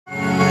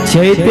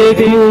चैत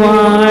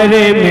कुंवर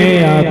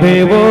में आबे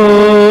वो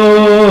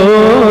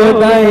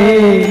दाए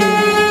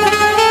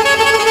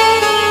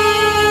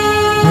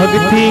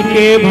भक्ति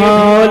के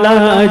भौला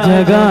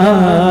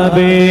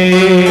जगावे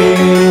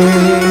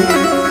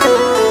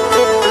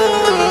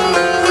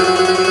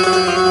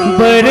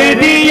बर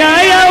दिया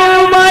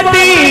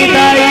मती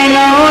दाई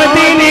नौ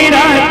दिन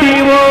राती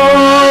वो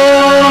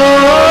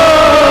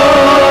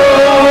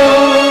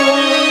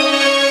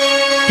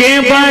के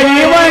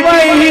बरवा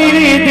कही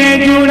दे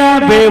जुड़ा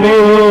बेवो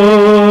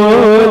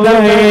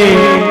दाए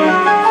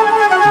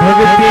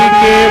भक्ति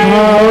के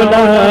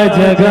भौला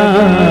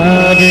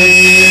जगावे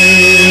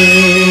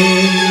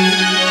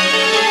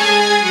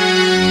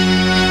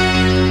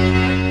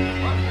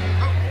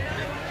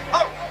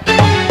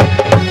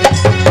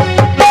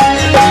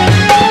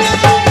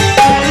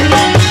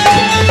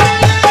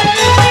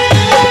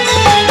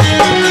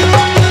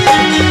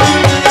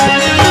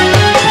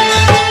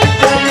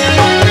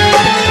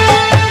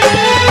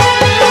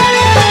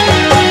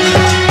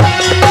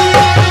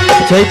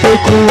चैत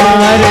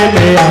कुंवर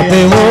में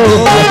आबे वो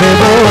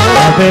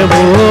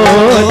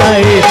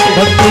दाए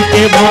भक्ति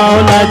के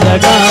भौला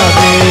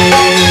जगावे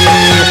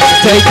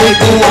चैत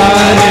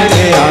कुंवर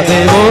में आबे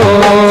वो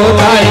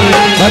दाए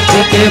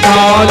भक्ति के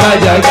भौला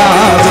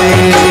जगावे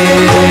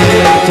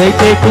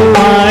चैत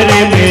कुंवर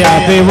में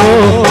आबे वो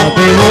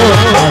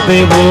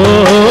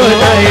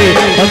दाए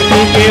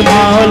भक्ति के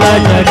भौला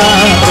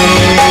जगावे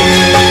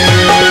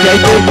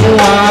चैत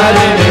कुंवर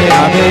में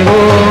आबे वो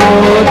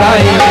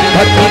दाई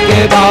भक्ति के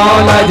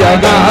भौला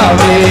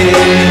जगावे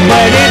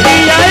बर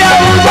दिया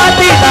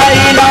बाती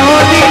दाई नौ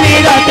दिन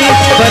राती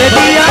बर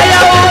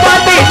दिया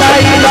बाती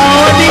दाई नौ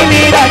दिन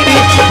राती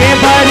के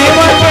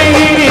भरवा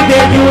कहीं दे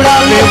जुड़ा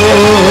में वो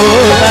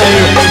दाई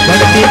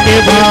भक्ति के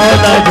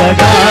भौला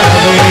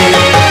जगावे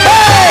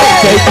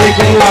चैत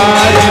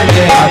कुंवर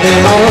में आबे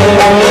वो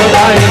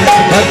दाई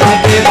भक्ति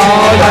के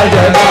भौला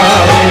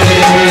जगावे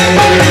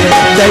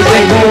चैत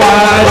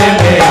कुंवर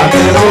में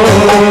आबे वो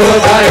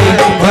दाई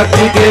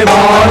भक्ति के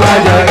भौला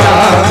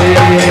जगावे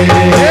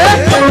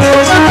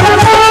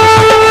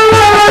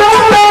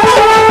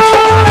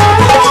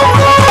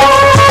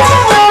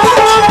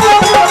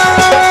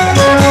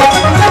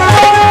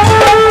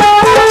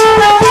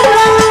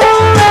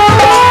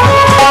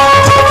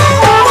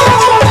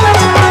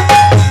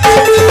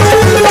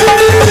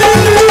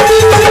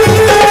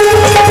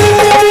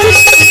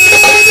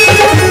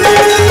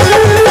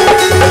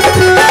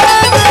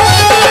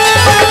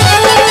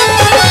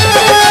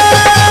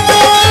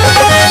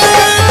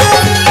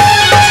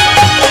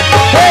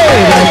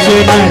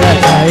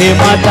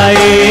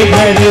माताए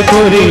घर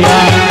पुरिया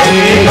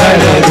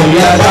घर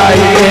गुड़िया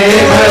दाई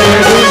घर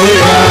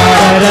गुड़िया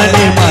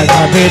करने माता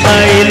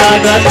बेदाई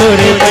लगा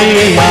तोरे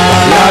भैया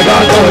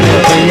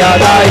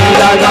दाई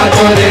लगा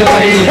तोरे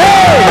भैया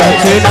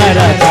रचना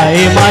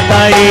रचाए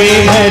माताए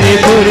घर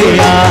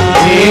पुरिया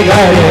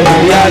घर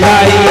गुड़िया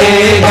दाई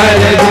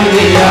घर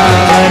गुड़िया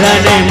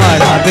करने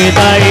माता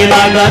बेदाई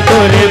लगा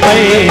तोरे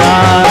भैया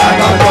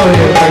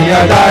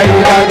दाई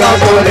लगा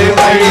तोरे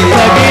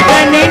भैया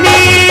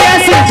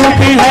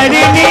धुपी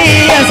हरिणी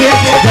ऐसे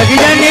जग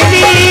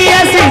जननी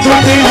ऐसे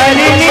धुपी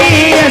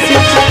हरिणी ऐसे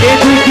ये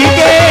दुखी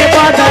के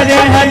बादल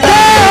हटा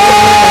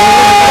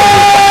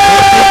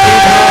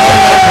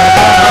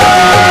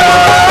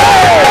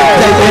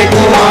चैत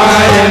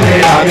कुंवर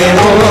में आबे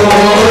वो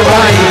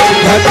दाई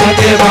भक्ति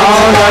के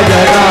भौला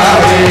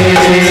जगावे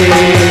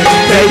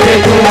चैत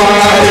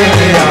कुंवर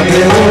में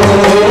आबे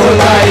वो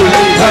दाई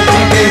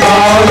भक्ति के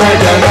भौला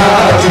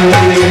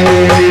जगावे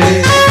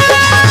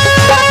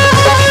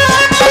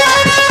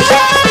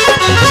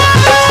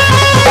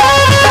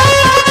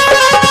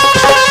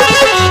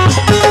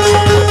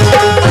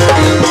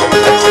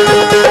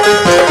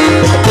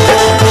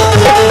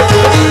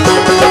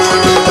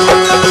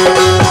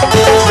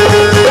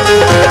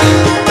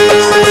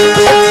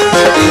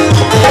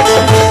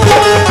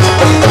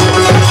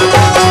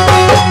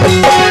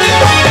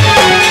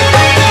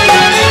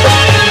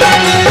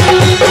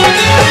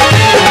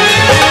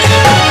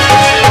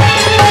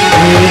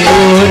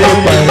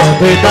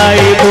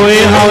दाई बोए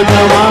हो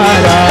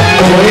जवारा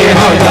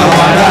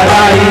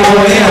दाई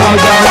बोए हो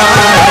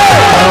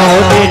जवारा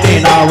बेटे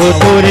नाव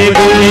तोरे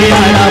गुले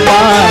आना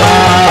पारा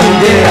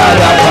तुझे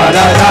आरा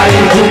पारा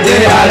दाई तुझे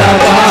आरा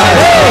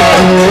पारा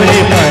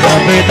तोरे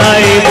परब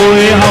दाई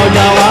बोए हो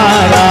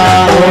जवारा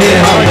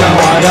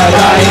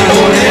दाई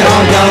बोए हो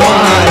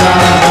जवारा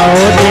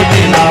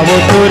बेटे नाव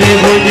तोरे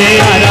गुले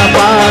आना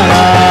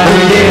पारा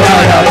तुझे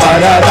आरा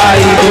पारा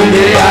दाई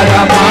तुझे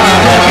आरा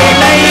पारा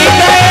नहीं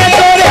गए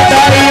तोरे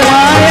दाई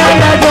माया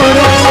न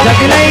जोरो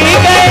जग नहीं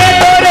गए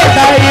तोरे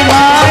दाई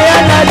माया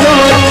न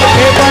जोरो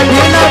के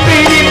बंधना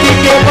पीड़ी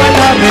के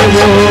बना में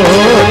वो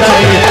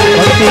दाई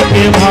भक्ति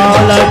के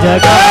भौला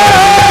जगा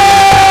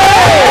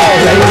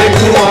चैत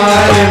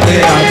कुंवर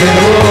में आबे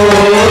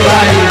वो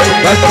दाई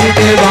भक्ति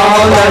के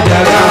भौला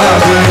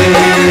जगावे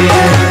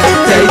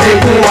चैत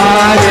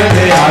कुंवर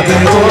में आबे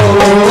वो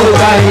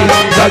दाई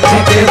भक्ति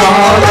के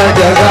भौला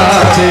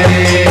जगावे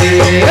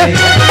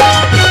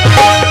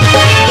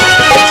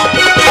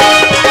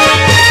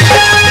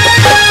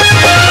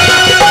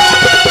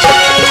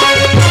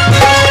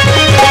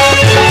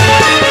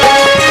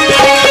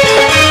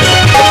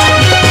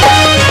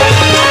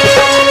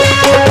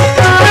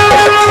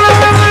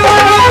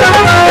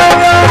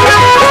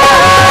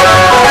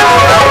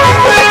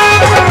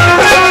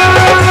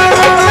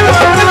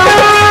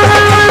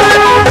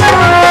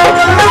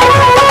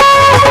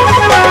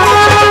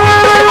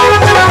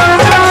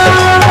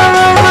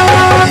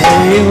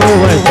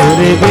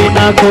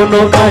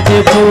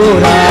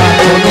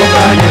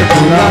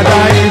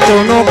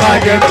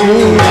काजे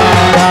पूरा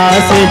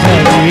दास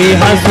झरी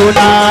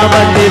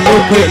हसुनावत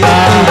दुखला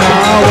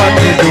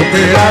सुनावत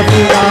दुखड़ा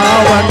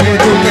सुनावत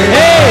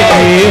दुखड़ा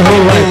हो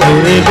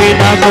तुर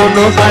बिना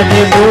कोनो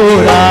काजे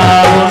पूरा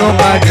दोनों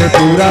काजे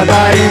पूरा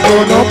दाई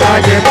दोनों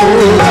काजे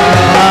पूरा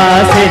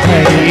दास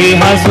झरी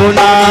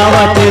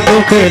हसुनावत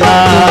दुखला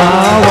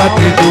सुनावत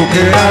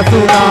दुखड़ा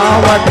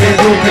सुनावत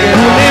दुखड़ा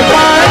उन्हें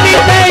पानी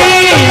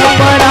नहीं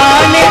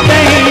अपरान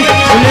नहीं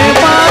उन्हें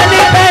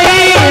पानी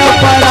नहीं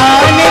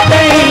अपरान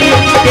नहीं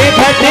के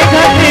घट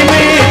घट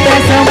में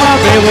तसमा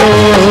पे वो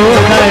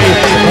है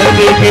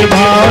भक्ति के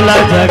भावला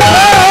जगा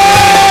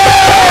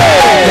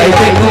चैत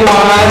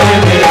कुमार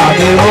में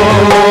आवे वो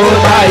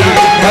दाई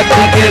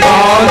भक्ति के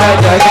भावला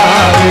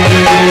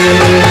जगावे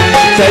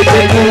चैत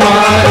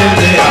कुमार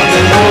में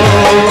आवे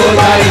वो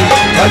दाई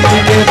भक्ति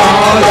के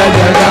भावला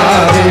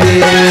जगावे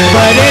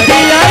पर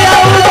दिया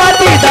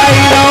बाती दाई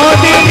नौ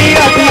दिन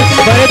राती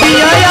पर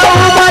दिया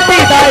बाती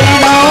दाई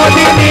नौ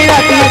दिन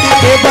राती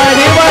के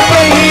बारे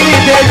वही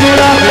से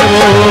जुड़ा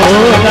वो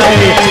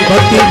है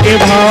भक्ति के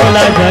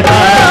भावला जगा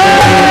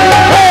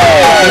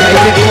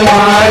चैत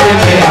कुमार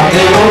में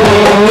आवे वो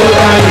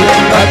दाई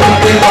भक्ति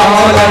के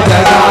भावला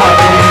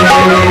जगावे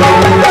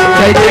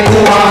चैत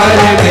कुमार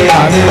में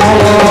आवे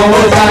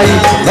वो दाई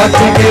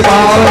भक्ति के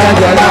भावला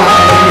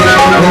जगावे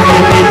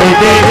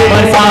दे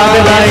प्रसाद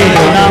लाई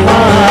दोनामा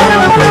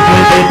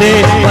दे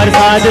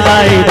प्रसाद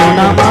लाई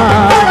दोनामा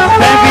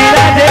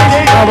विराजे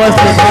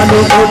अवश्य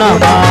भालू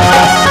गुनामा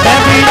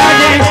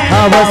विराजे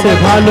अवश्य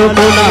भालू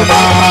गुनामा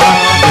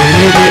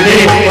दे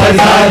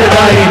प्रसाद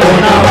लाई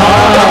दोनामा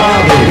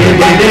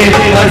दे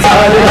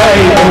प्रसाद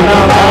लाई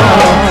दोनामा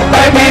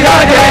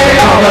विराजे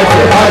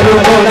अवश्य भालू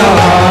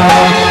गुनामा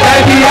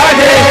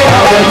विराजे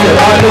अवश्य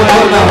भालू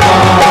गुनामा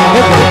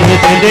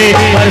दे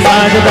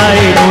प्रसाद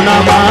लाई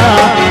दोनामा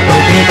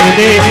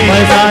दे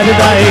प्रसाद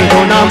लाई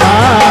दोनामा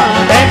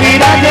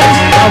विराजे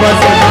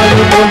अवश्य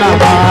भालू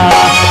गुनामा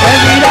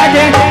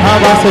विराजे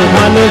अवश्य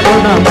भालू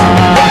गुनामा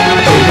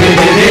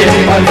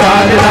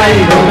प्रसाद लाई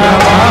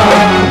गुनामा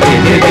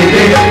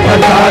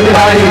प्रसाद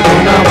लाई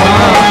गुनामा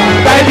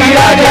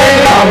विराजे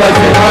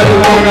अवश्य भालू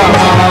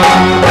गुनामा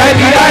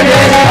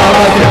विराजे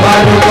अवश्य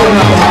भालू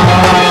गुनामा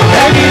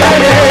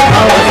विराजे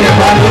अवश्य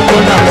भालू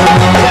गुनामा